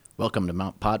Welcome to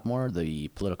Mount Podmore, the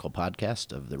political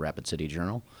podcast of the Rapid City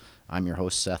Journal. I'm your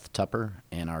host, Seth Tupper,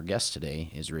 and our guest today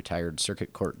is retired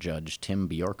Circuit Court Judge Tim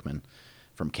Bjorkman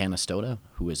from Canastota,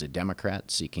 who is a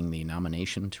Democrat seeking the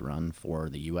nomination to run for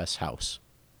the U.S. House.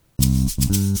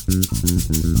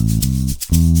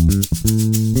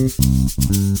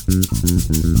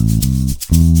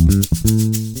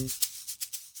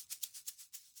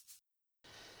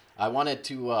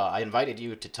 I invited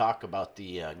you to talk about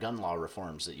the gun law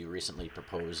reforms that you recently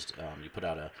proposed. You put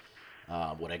out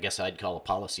what I guess I'd call a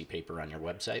policy paper on your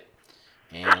website.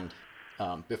 And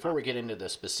before we get into the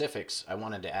specifics, I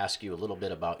wanted to ask you a little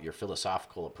bit about your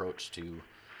philosophical approach to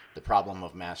the problem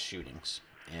of mass shootings.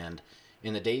 And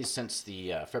in the days since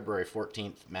the February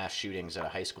 14th mass shootings at a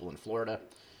high school in Florida,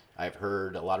 I've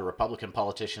heard a lot of Republican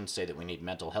politicians say that we need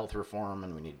mental health reform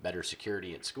and we need better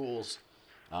security at schools.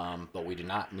 But we do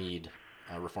not need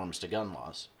reforms to gun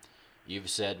laws. You've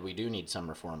said we do need some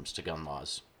reforms to gun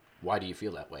laws. Why do you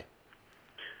feel that way?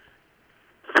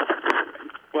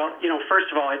 Well,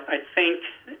 first of all, I think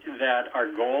that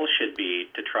our goal should be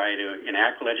to try to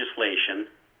enact legislation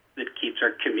that keeps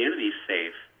our communities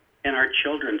safe and our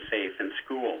children safe in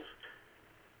schools.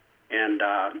 And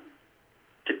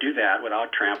to do that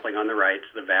without trampling on the rights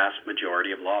of the vast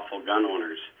majority of lawful gun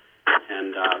owners.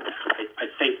 And I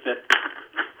think that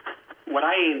what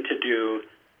I aim to do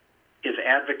is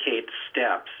advocate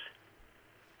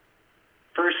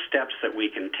first steps that we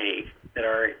can take that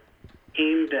are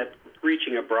aimed at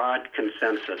reaching a broad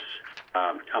consensus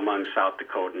among South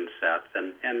Dakotans, Seth,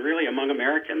 and really among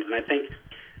Americans. And I think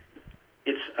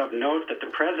it's of note that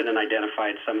the president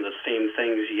identified some of the same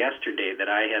things yesterday that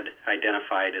I had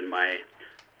identified in my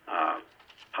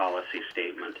policy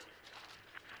statement.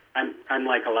 I'm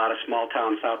like a lot of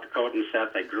small-town South Dakotans,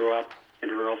 Seth. I grew up in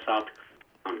rural South Dakota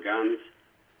on guns.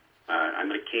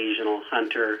 I'm an occasional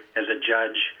hunter. As a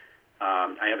judge,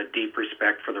 I have a deep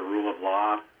respect for the rule of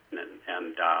law,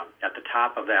 and at the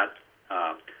top of that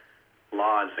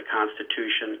law is the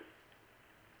Constitution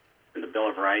and the Bill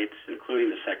of Rights, including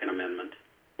the Second Amendment,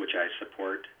 which I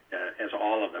support as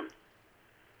all of them.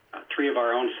 3 of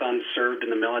our own sons served in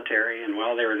the military, and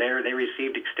while they were there, they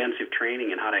received extensive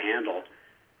training in how to handle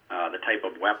the type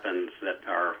of weapons that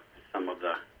are some of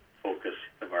the focus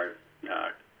of our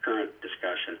current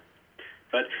discussion.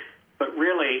 But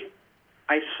really,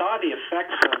 I saw the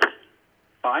effects of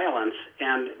violence,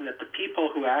 and that the people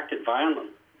who acted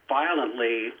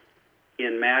violently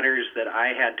in matters that I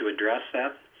had to address,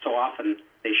 that so often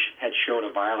they had showed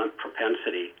a violent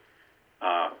propensity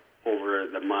over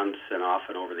the months and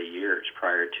often over the years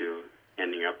prior to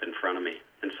ending up in front of me.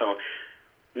 And so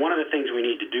one of the things we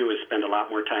need to do is spend a lot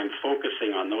more time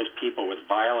focusing on those people with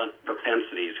violent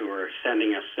propensities who are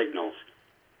sending us signals.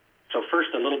 So first,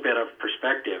 a little bit of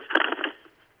perspective.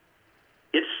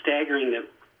 It's staggering that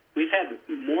we've had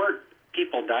more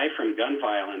people die from gun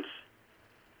violence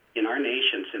in our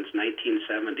nation since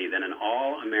 1970 than in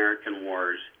all American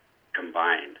wars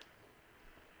combined.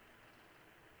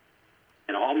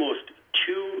 And almost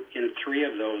 2 in 3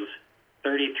 of those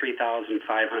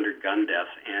 33,500 gun deaths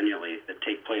annually that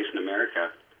take place in America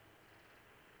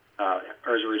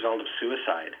are as a result of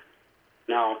suicide.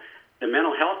 Now, the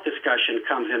mental health discussion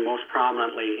comes in most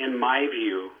prominently, in my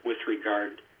view, with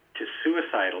regard to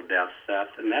suicidal deaths,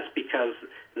 Seth, and that's because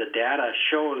the data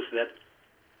shows that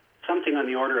something on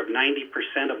the order of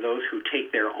 90% of those who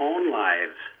take their own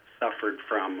lives suffered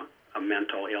from a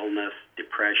mental illness,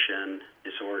 depression,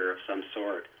 disorder of some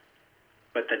sort.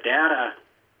 But the data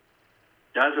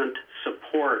doesn't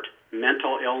support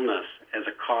mental illness as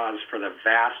a cause for the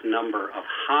vast number of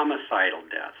homicidal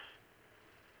deaths.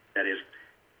 That is,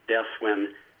 deaths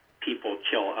when people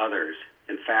kill others.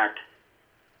 In fact,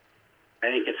 I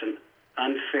think it's an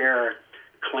unfair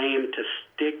claim to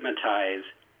stigmatize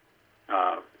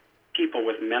people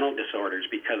with mental disorders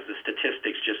because the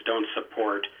statistics just don't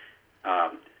support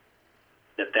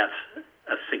that that's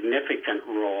a significant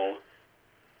role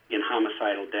in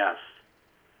homicidal deaths.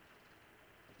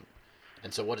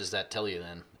 And so what does that tell you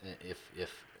then?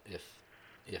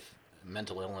 If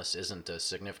mental illness isn't a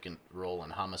significant role in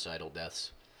homicidal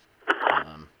deaths,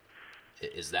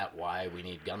 is that why we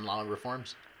need gun law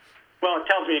reforms? Well, it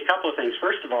tells me a couple of things.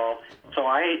 First of all, so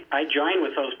I join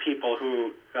with those people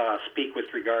who speak with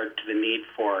regard to the need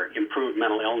for improved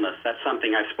mental illness. That's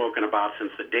something I've spoken about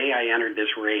since the day I entered this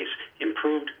race.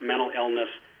 Improved mental illness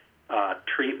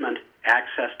treatment,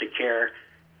 access to care,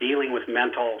 dealing with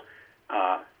mental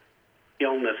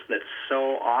illness that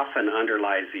so often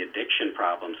underlies the addiction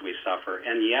problems we suffer.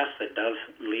 And yes, it does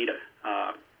lead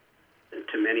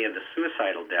to many of the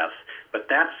suicidal deaths. But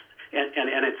that's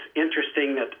and it's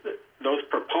interesting that those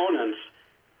proponents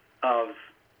of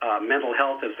mental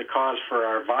health as the cause for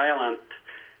our violent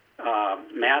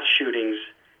mass shootings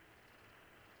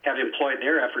have employed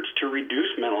their efforts to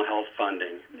reduce mental health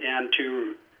funding and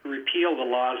to repeal the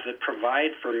laws that provide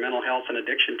for mental health and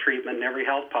addiction treatment in every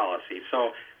health policy.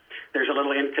 So there's a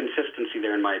little inconsistency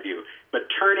there in my view. But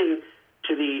turning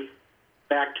to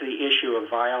back to the issue of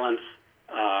violence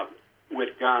with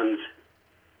guns,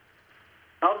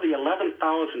 of the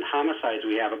 11,000 homicides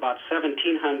we have, about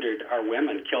 1,700 are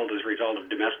women killed as a result of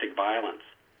domestic violence.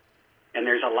 And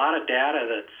there's a lot of data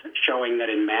that's showing that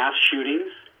in mass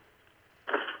shootings,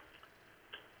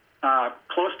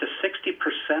 close to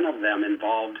 60% of them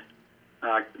involved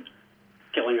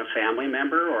killing a family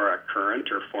member or a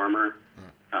current or former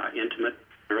intimate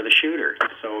or the shooter.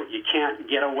 So you can't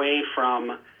get away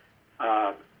from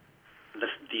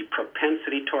the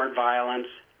propensity toward violence.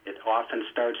 It often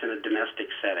starts in a domestic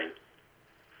setting.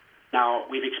 Now,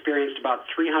 we've experienced about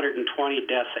 320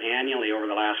 deaths annually over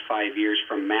the last 5 years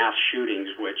from mass shootings,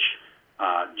 which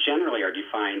generally are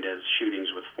defined as shootings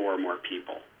with 4 or more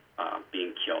people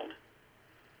being killed.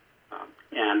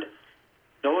 And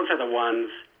those are the ones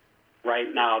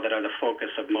right now that are the focus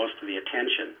of most of the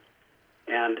attention.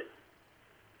 And,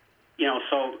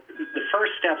 so the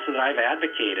first steps that I've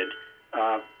advocated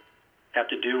have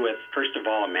to do with, first of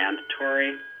all, a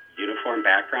mandatory uniform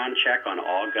background check on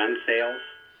all gun sales.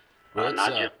 Well,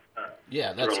 not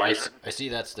just I see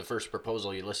that's the first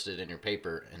proposal you listed in your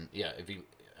paper, and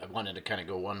I wanted to kind of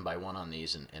go one by one on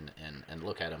these and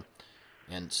look at them.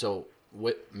 And so,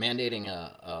 mandating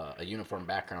a uniform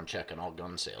background check on all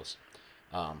gun sales.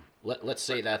 Let's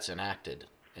say that's enacted,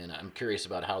 and I'm curious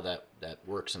about how that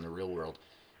works in the real world.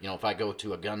 If I go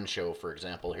to a gun show, for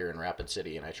example, here in Rapid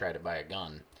City, and I try to buy a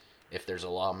gun, if there's a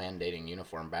law mandating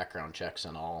uniform background checks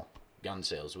on all gun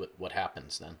sales, what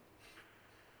happens then?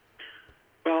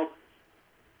 Well,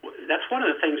 that's one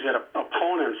of the things that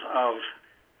opponents of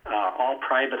all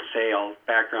private sale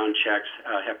background checks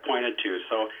have pointed to.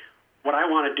 So what I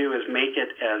want to do is make it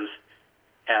as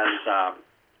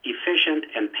efficient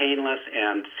and painless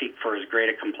and seek for as great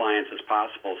a compliance as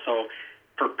possible. So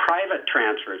for private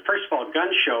transfers, first of all,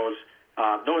 gun shows,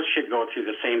 those should go through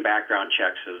the same background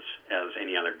checks as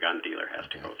any other gun dealer has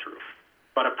to go through.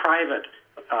 But a private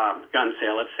gun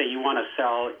sale, let's say you want to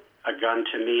sell a gun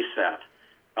to me, Seth,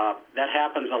 that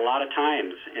happens a lot of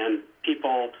times, and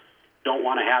people don't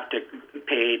want to have to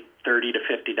pay $30 to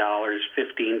 $50,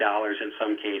 $15 in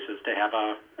some cases to have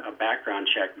a background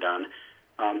check done.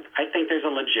 I think there's a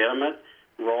legitimate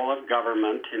role of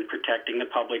government in protecting the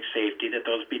public safety, that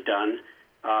those be done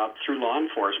through law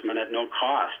enforcement at no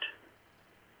cost.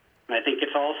 And I think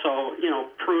it's also,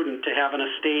 prudent to have an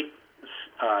estate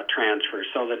transfer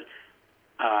so that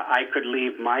I could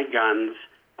leave my guns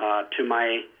to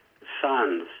my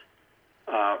sons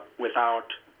without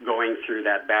going through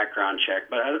that background check.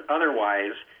 But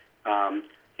otherwise,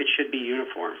 it should be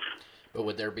uniform. But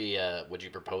would there be would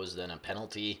you propose then a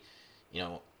penalty?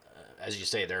 As you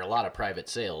say, there are a lot of private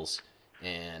sales,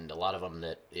 and a lot of them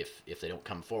that if they don't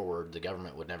come forward, the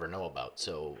government would never know about.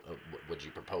 So would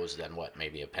you propose then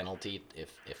maybe a penalty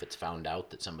if it's found out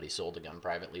that somebody sold a gun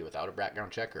privately without a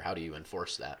background check, or how do you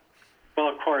enforce that? Well,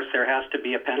 of course, there has to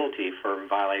be a penalty for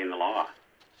violating the law,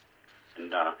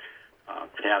 and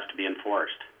it has to be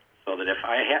enforced. So that if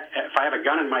I have a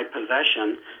gun in my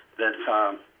possession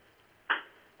that,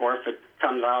 or if it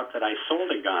comes out that I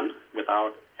sold a gun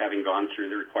without having gone through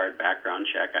the required background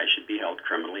check, I should be held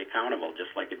criminally accountable, just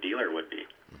like a dealer would be.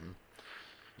 Mm-hmm.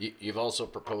 You've also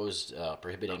proposed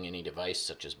prohibiting any device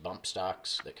such as bump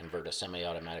stocks that convert a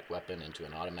semi-automatic weapon into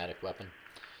an automatic weapon.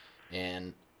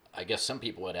 And I guess some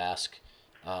people would ask,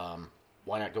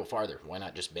 why not go farther? Why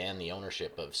not just ban the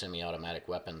ownership of semi-automatic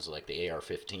weapons like the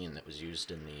AR-15 that was used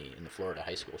in the Florida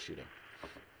high school shooting?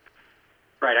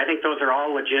 Right. I think those are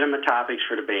all legitimate topics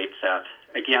for debate, Seth.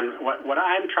 Again, what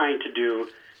I'm trying to do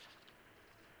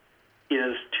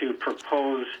is to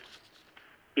propose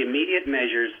immediate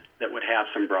measures that would have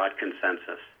some broad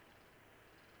consensus.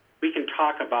 We can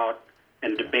talk about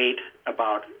and debate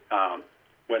about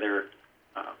whether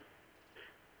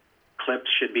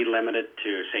clips should be limited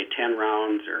to, say, 10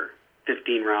 rounds or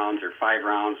 15 rounds or 5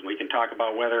 rounds. And we can talk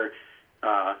about whether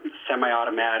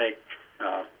semi-automatic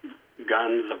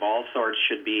guns of all sorts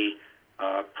should be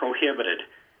prohibited.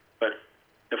 But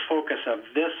the focus of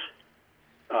this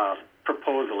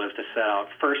proposal is to set out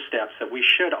first steps that we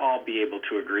should all be able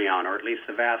to agree on, or at least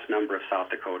the vast number of South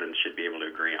Dakotans should be able to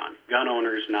agree on, gun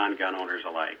owners, non-gun owners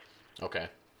alike. Okay.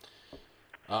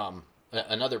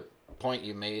 Another point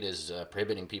you made is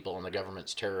prohibiting people on the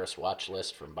government's terrorist watch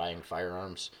list from buying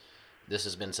firearms. This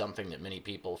has been something that many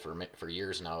people for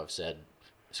years now have said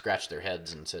scratched their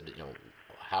heads and said,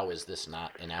 how is this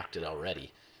not enacted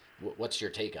already? What's your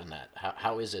take on that?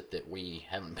 How is it that we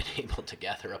haven't been able to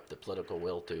gather up the political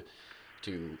will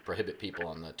to prohibit people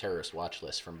on the terrorist watch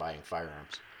list from buying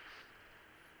firearms?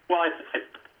 Well,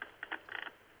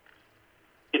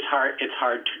 it's hard. It's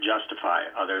hard to justify,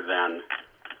 other than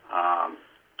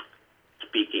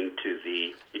speaking to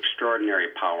the extraordinary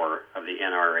power of the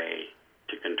NRA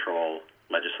to control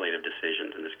legislative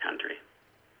decisions in this country.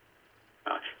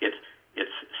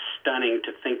 It's stunning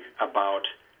to think about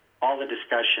all the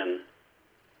discussion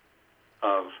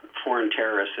of foreign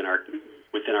terrorists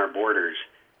within our borders,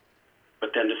 but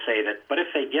then to say that, but if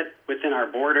they get within our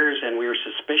borders and we are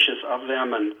suspicious of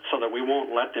them, and so that we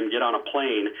won't let them get on a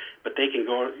plane, but they can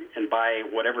go and buy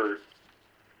whatever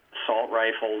assault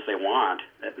rifles they want,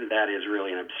 that is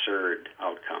really an absurd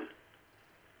outcome.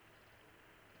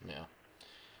 Yeah.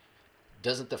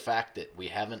 Doesn't the fact that we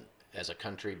haven't, as a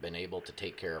country, been able to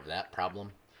take care of that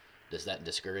problem, does that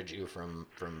discourage you from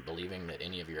believing that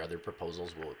any of your other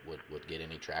proposals would get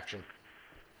any traction?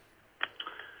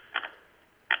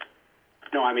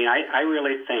 No, I mean, I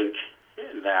really think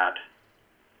that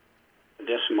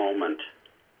this moment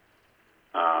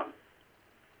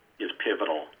is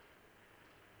pivotal.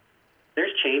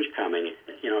 There's change coming,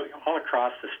 all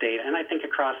across the state, and I think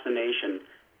across the nation.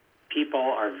 People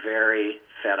are very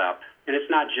fed up. And it's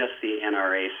not just the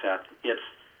NRA, Seth. It's,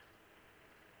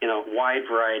 wide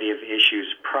variety of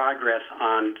issues. Progress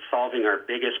on solving our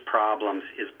biggest problems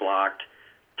is blocked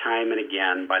time and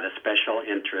again by the special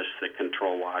interests that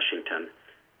control Washington.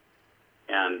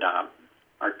 And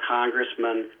our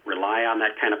congressmen rely on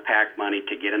that kind of PAC money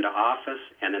to get into office,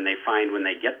 and then they find when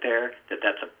they get there that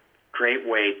that's a great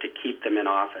way to keep them in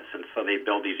office. And so they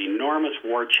build these enormous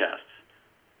war chests.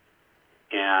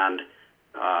 And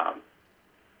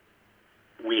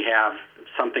we have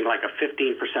something like a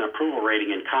 15% approval rating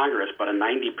in Congress, but a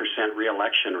 90%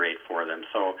 reelection rate for them.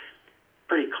 So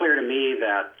pretty clear to me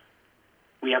that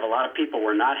we have a lot of people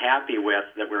we're not happy with,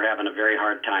 that we're having a very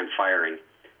hard time firing.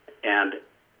 And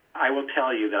I will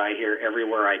tell you that I hear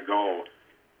everywhere I go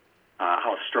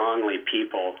how strongly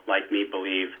people like me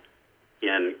believe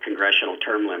in congressional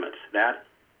term limits. That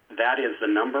is the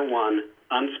number one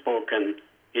unspoken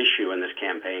issue in this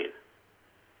campaign.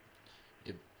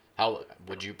 How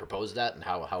would you propose that, and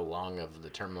how long of the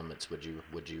term limits would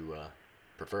you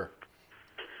prefer?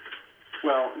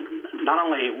 Well, not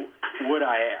only would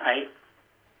I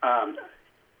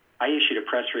issued a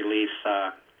press release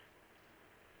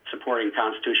supporting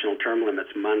constitutional term limits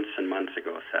months and months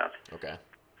ago, Seth. Okay.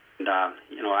 And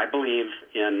I believe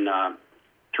in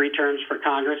 3 terms for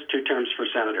Congress, 2 terms for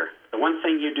senator. The one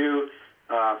thing you do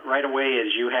right away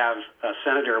is you have a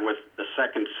senator with the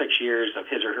second 6 years of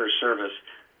his or her service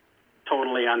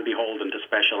totally unbeholden to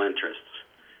special interests.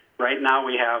 Right now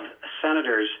we have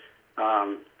senators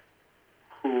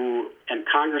and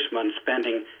congressmen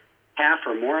spending half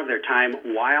or more of their time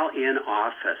while in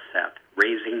office, Seth,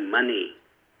 raising money.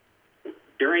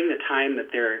 During the time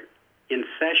that they're in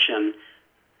session,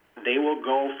 they will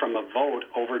go from a vote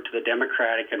over to the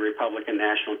Democratic and Republican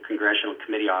National Congressional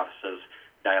Committee offices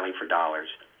dialing for dollars.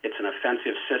 It's an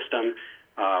offensive system.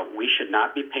 We should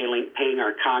not be paying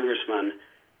our congressmen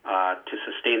to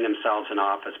sustain themselves in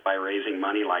office by raising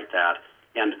money like that.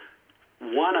 And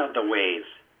one of the ways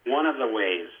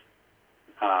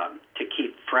to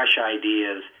keep fresh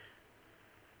ideas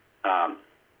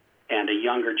and a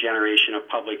younger generation of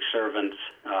public servants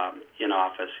in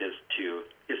office is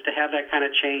to have that kind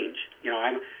of change.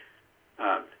 I'm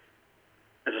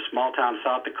as a small town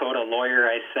South Dakota lawyer,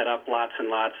 I set up lots and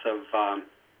lots of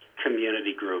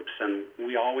community groups, and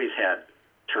we always had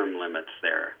term limits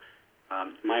there.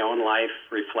 My own life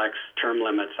reflects term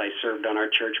limits. I served on our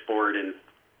church board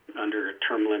under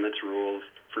term limits rules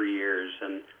for years,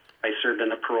 and I served on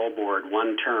the parole board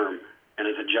 1 term, and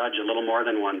as a judge a little more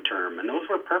than 1 term. And those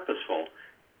were purposeful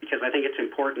because I think it's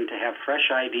important to have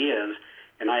fresh ideas,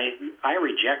 and I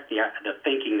reject the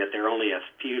thinking that there are only a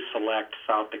few select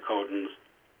South Dakotans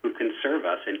who can serve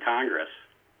us in Congress.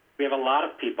 We have a lot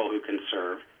of people who can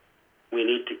serve. We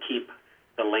need to keep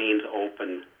the lanes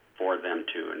open for them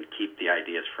to and keep the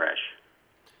ideas fresh.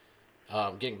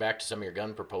 Getting back to some of your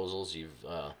gun proposals, you've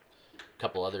a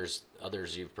couple others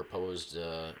you've proposed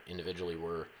individually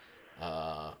were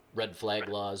red flag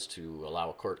laws to allow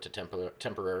a court to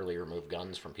temporarily remove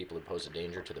guns from people who pose a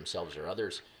danger to themselves or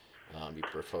others. You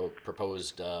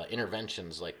proposed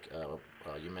interventions like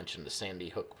you mentioned the Sandy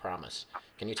Hook Promise.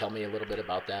 Can you tell me a little bit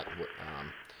about that?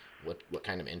 What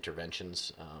kind of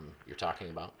interventions you're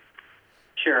talking about?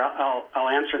 Sure, I'll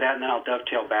answer that, and then I'll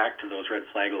dovetail back to those red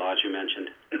flag laws you mentioned.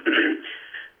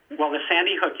 Well, the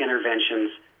Sandy Hook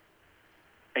interventions,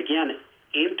 again,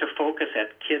 aim to focus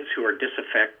at kids who are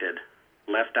disaffected,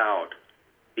 left out,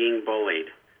 being bullied.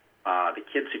 The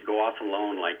kids who go off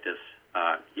alone, like this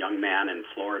young man in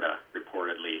Florida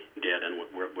reportedly did, and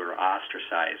were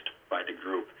ostracized by the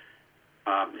group.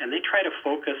 And they try to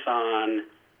focus on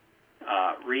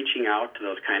reaching out to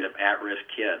those kind of at-risk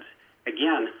kids.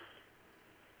 Again,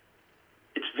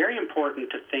 it's very important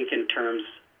to think in terms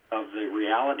of the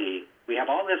reality. We have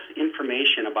all this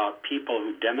information about people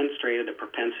who demonstrated a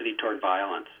propensity toward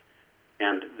violence.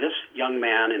 And this young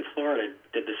man in Florida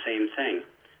did the same thing.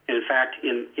 And in fact,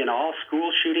 in all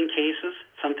school shooting cases,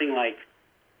 something like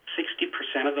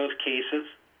 60% of those cases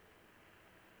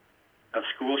of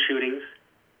school shootings,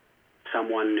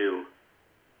 someone knew.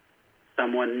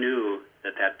 Someone knew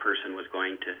that that person was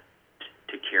going to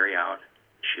carry out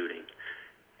shooting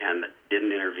and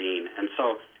didn't intervene. And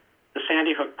so the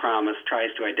Sandy Hook Promise tries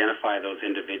to identify those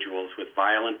individuals with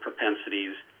violent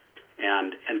propensities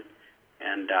and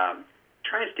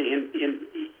tries to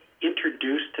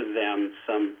introduce to them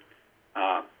some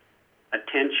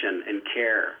attention and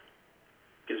care.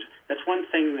 Because that's one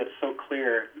thing that's so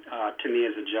clear to me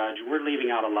as a judge. We're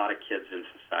leaving out a lot of kids in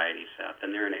society, Seth,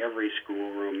 and they're in every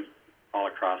schoolroom all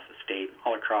across the state,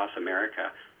 all across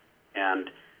America. And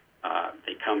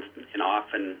they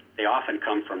often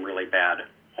come from really bad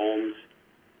homes,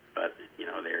 but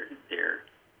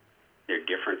they're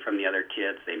different from the other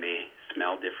kids. They may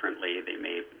smell differently. They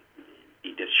may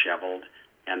be disheveled,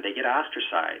 and they get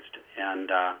ostracized. And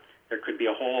there could be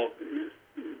a whole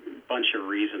bunch of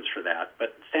reasons for that.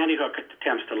 But Sandy Hook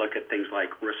attempts to look at things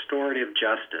like restorative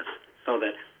justice, so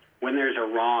that when there's a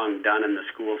wrong done in the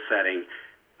school setting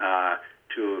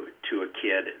to a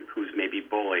kid who's maybe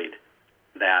bullied,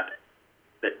 that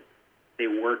they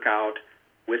work out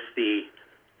with the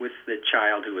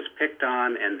child who was picked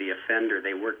on and the offender.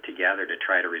 They work together to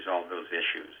try to resolve those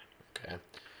issues. Okay.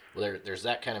 Well, there's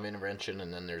that kind of intervention,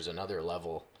 and then there's another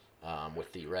level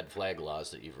with the red flag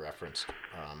laws that you've referenced,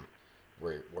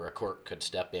 where a court could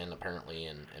step in apparently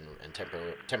and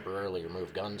temporarily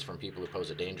remove guns from people who pose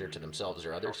a danger to themselves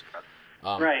or others.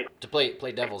 Right. To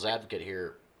play devil's advocate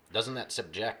here, doesn't that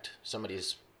subject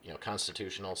somebody's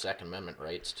constitutional Second Amendment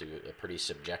rights to a pretty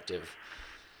subjective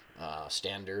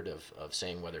standard of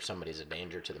saying whether somebody's a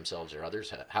danger to themselves or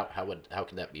others? How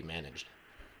can that be managed?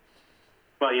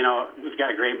 Well, we've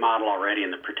got a great model already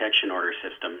in the protection order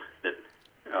system that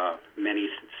many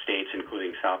states,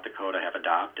 including South Dakota, have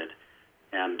adopted.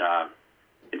 And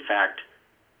in fact,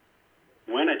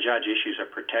 when a judge issues a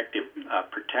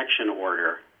protection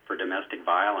order for domestic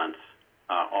violence,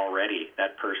 already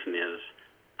that person is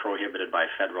prohibited by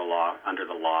federal law under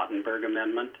the Lautenberg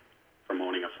Amendment from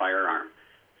owning a firearm.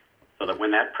 So that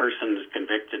when that person is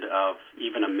convicted of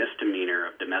even a misdemeanor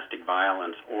of domestic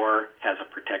violence or has a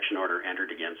protection order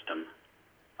entered against them,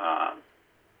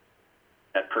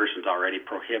 that person's already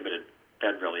prohibited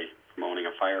federally from owning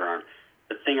a firearm.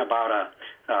 The thing about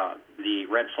the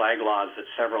red flag laws that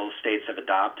several states have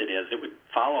adopted is it would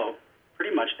follow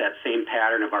pretty much that same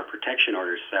pattern of our protection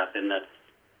orders, Seth, in that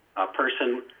a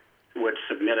person would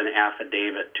submit an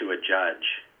affidavit to a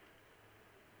judge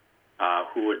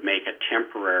who would make a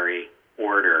temporary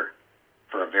order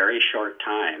for a very short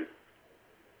time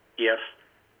if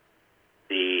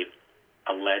the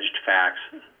alleged facts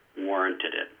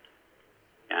warranted it.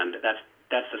 And that's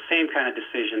the same kind of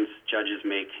decisions judges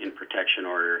make in protection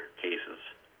order cases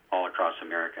all across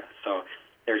America. So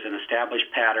there's an established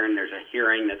pattern. There's a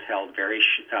hearing that's held very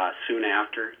soon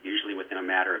after, usually within a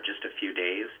matter of just a few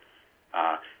days.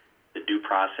 The due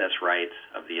process rights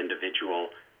of the individual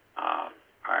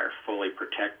are fully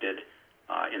protected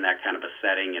in that kind of a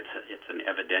setting. It's an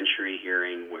evidentiary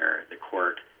hearing where the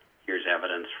court hears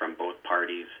evidence from both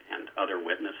parties and other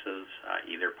witnesses.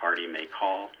 Either party may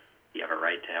call. You have a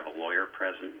right to have a lawyer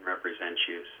present and represent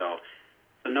you. So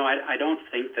no, I don't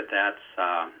think that that's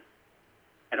a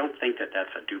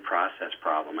due process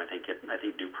problem. I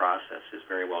think due process is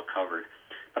very well covered.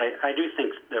 But I do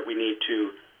think that we need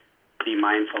to be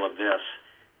mindful of this.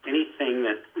 Anything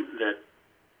that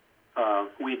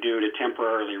we do to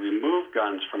temporarily remove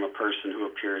guns from a person who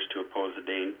appears to pose a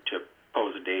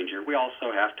danger, we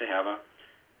also have to have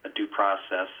a due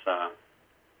process,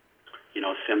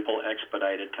 simple,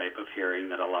 expedited type of hearing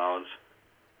that allows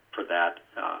for that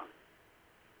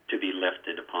to be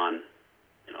lifted upon,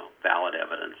 valid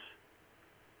evidence.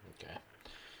 Okay.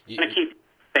 To keep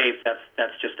safe,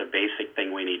 that's just a basic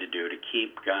thing we need to do to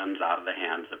keep guns out of the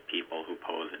hands of people who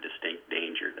pose a distinct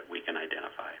danger that we can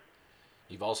identify.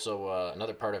 You've also,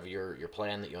 another part of your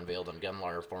plan that you unveiled on gun law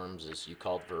reforms is you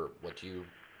called for what you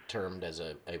termed as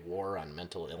a war on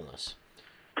mental illness.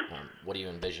 What do you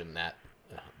envision that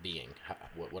being?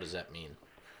 What does that mean?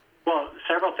 Well,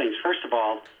 several things. First of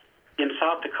all, in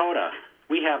South Dakota,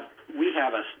 we have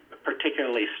a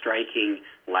particularly striking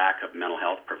lack of mental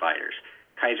health providers.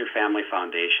 Kaiser Family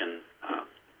Foundation,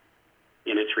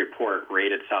 in its report,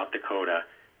 rated South Dakota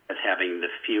as having the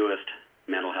fewest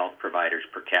mental health providers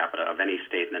per capita of any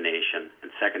state in the nation,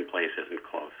 and second place isn't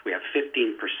close. We have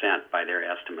 15% by their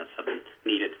estimates of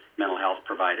needed mental health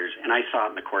providers, and I saw it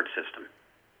in the court system.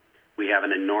 We have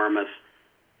an enormous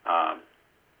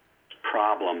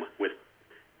problem with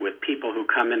people who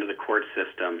come into the court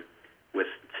system with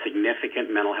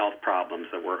significant mental health problems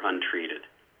that were untreated.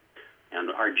 And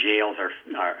our jails are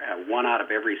 1 out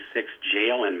of every 6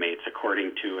 jail inmates,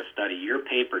 according to a study your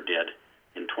paper did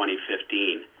in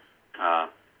 2015.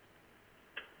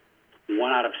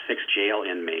 1 out of 6 jail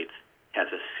inmates has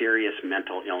a serious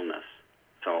mental illness.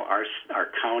 So our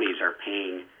counties are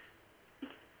paying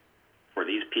for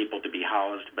these people to be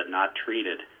housed but not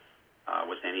treated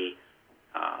with any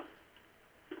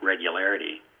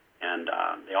regularity. And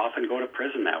they often go to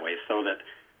prison that way, so that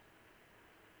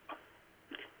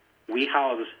we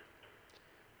house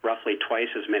roughly twice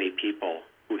as many people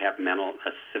who have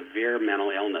a severe mental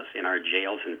illness in our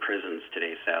jails and prisons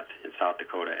today, Seth, in South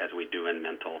Dakota, as we do in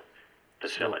mental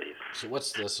facilities. So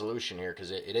what's the solution here?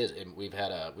 Because we've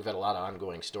had a lot of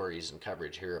ongoing stories and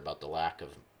coverage here about the lack of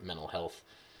mental health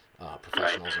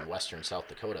professionals in western South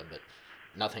Dakota, but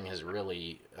nothing has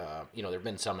really, there have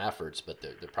been some efforts, but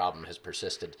the problem has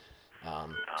persisted.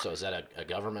 So is that a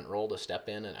government role to step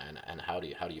in, and how do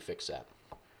you fix that?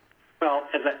 Well,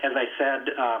 as I said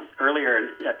earlier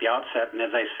at the outset, and as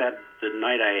I said the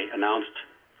night I announced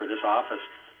for this office,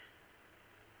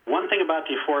 one thing about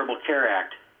the Affordable Care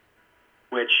Act,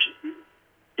 which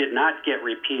did not get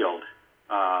repealed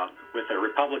with a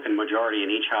Republican majority in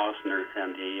each house and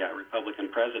a Republican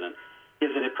president,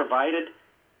 is that it provided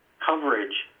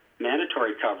coverage,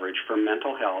 mandatory coverage for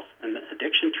mental health and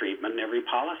addiction treatment in every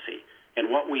policy. And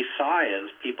what we saw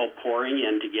is people pouring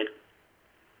in to get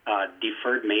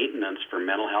deferred maintenance for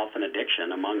mental health and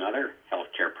addiction, among other health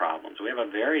care problems. We have a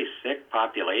very sick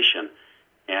population,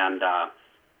 and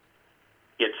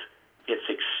it's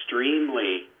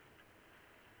extremely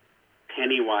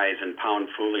penny-wise and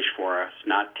pound-foolish for us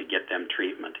not to get them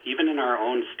treatment. Even in our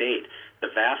own state, the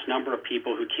vast number of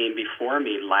people who came before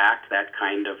me lacked that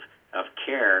kind of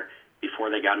care before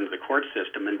they got into the court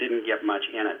system and didn't get much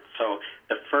in it. So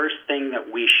the first thing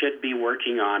that we should be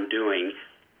working on doing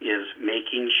is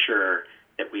making sure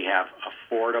that we have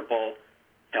affordable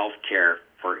health care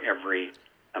for every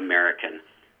American.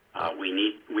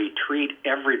 We treat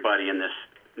everybody in this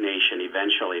nation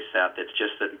eventually, Seth. It's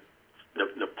just that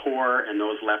the poor and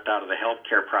those left out of the health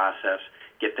care process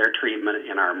get their treatment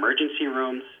in our emergency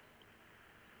rooms,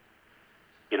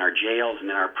 in our jails, and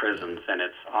in our prisons. And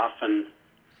it's often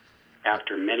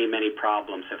after many, many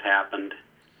problems have happened,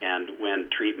 and when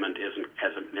treatment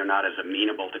they're not as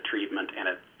amenable to treatment, and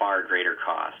at far greater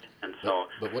cost. And so,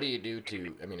 but what do you do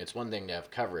it's one thing to have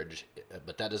coverage,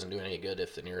 but that doesn't do any good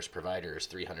if the nearest provider is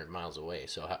 300 miles away.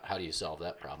 So how do you solve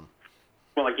that problem?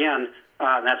 Well, again,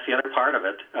 that's the other part of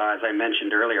it. As I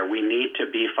mentioned earlier, we need to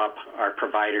beef up our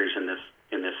providers in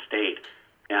this state.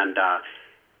 And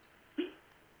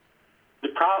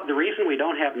the reason we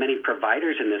don't have many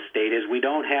providers in this state is we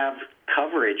don't have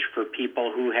coverage for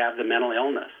people who have the mental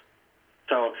illness.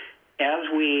 So as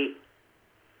we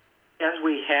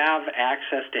have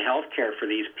access to health care for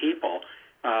these people,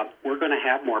 we're going to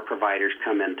have more providers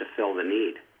come in to fill the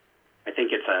need. I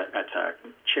think it's a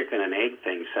chicken and egg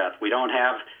thing, Seth. We don't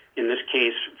have, in this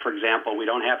case, for example, we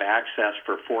don't have access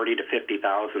for 40 to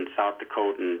 50,000 South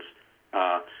Dakotans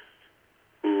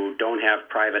who don't have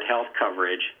private health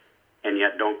coverage and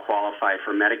yet don't qualify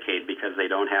for Medicaid because they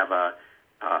don't have a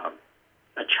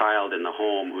child in the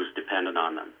home who's dependent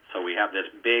on them. So we have this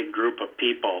big group of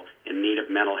people in need of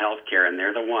mental health care, and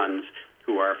they're the ones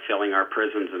who are filling our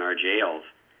prisons and our jails,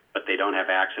 but they don't have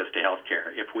access to health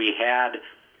care. If we had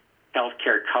health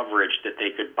care coverage that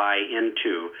they could buy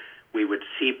into, we would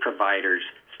see providers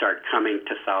start coming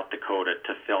to South Dakota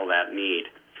to fill that need.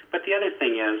 But the other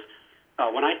thing is,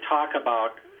 when I talk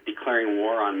about declaring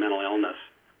war on mental illness,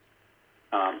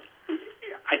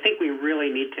 I think we really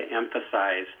need to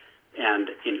emphasize and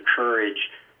encourage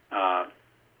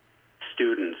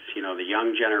students, the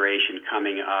young generation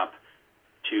coming up,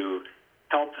 to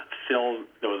help fill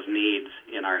those needs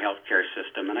in our healthcare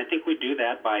system. And I think we do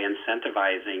that by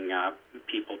incentivizing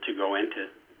people to go into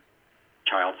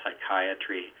child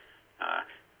psychiatry,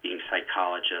 being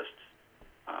psychologists,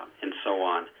 and so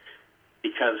on.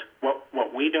 Because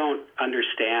what we don't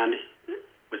understand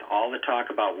with all the talk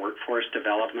about workforce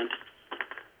development,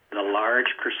 the large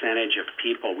percentage of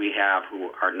people we have who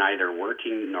are neither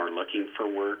working nor looking for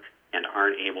work and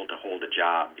aren't able to hold a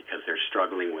job because they're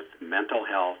struggling with mental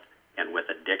health and with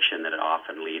addiction that it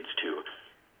often leads to.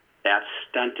 That's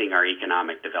stunting our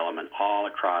economic development all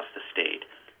across the state.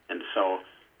 And so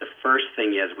the first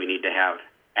thing is we need to have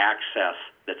access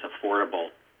that's affordable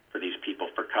for these people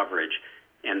for coverage.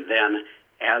 And then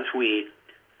as we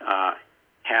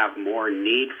have more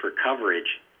need for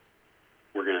coverage,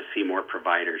 we're going to see more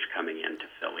providers coming in to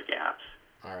fill the gaps.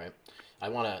 All right. I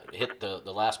want to hit the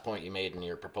last point you made in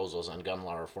your proposals on gun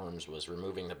law reforms was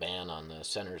removing the ban on the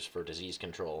Centers for Disease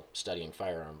Control studying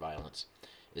firearm violence.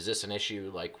 Is this an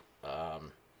issue like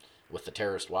with the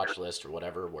terrorist watch list or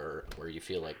whatever, where you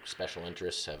feel like special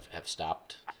interests have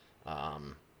stopped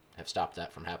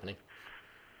that from happening?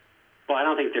 Well, I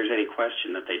don't think there's any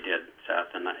question that they did,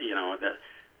 Seth. And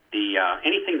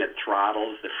anything that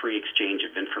throttles the free exchange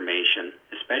of information,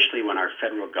 especially when our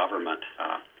federal government,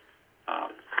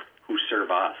 who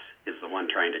serve us, is the one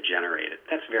trying to generate it,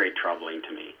 that's very troubling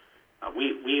to me.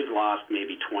 We've lost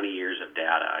maybe 20 years of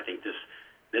data. I think this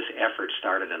effort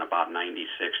started in about '96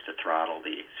 to throttle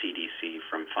the CDC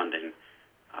from funding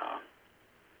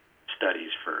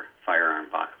studies for firearm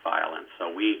violence.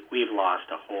 So we've lost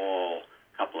a whole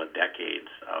couple of decades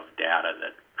of data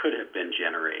that could have been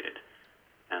generated.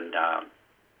 And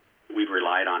we've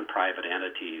relied on private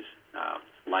entities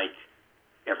like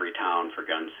Everytown for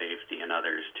gun safety and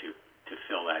others to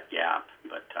fill that gap.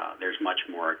 But there's much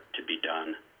more to be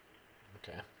done.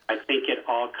 Okay. I think it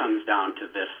all comes down to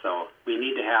this, though. We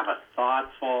need to have a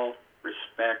thoughtful,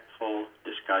 respectful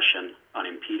discussion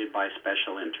unimpeded by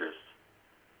special interests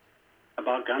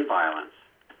about gun violence.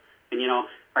 And,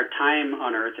 our time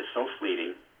on Earth is so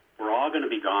fleeting. We're all going to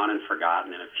be gone and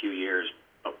forgotten in a few years.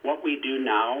 But what we do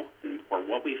now, or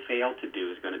what we fail to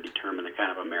do, is going to determine the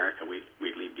kind of America we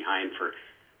leave behind for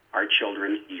our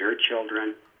children, your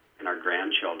children, and our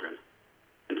grandchildren.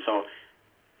 And so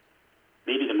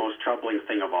maybe the most troubling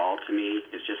thing of all to me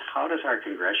is just how does our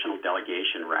congressional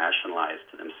delegation rationalize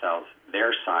to themselves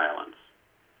their silence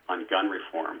on gun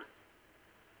reform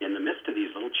in the midst of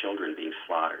these little children being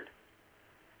slaughtered?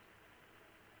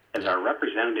 As our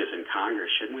representatives in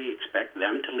Congress, shouldn't we expect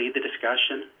them to lead the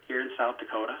discussion here in South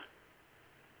Dakota?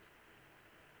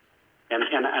 And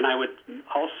I would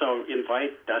also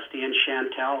invite Dusty and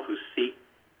Chantel, who seek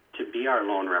to be our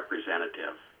lone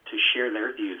representative, to share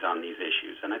their views on these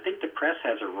issues. And I think the press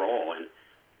has a role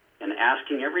in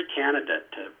asking every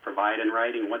candidate to provide in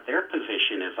writing what their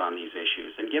position is on these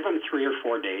issues, and give them 3 or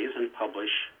 4 days and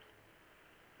publish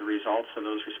the results of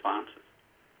those responses.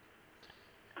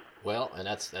 Well, and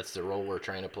that's the role we're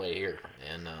trying to play here,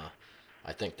 and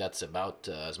I think that's about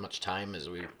as much time as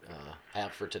we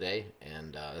have for today,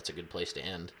 and that's a good place to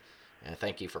end. And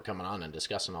thank you for coming on and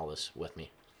discussing all this with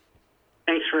me.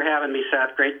 Thanks for having me,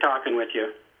 Seth. Great talking with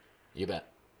you. You bet.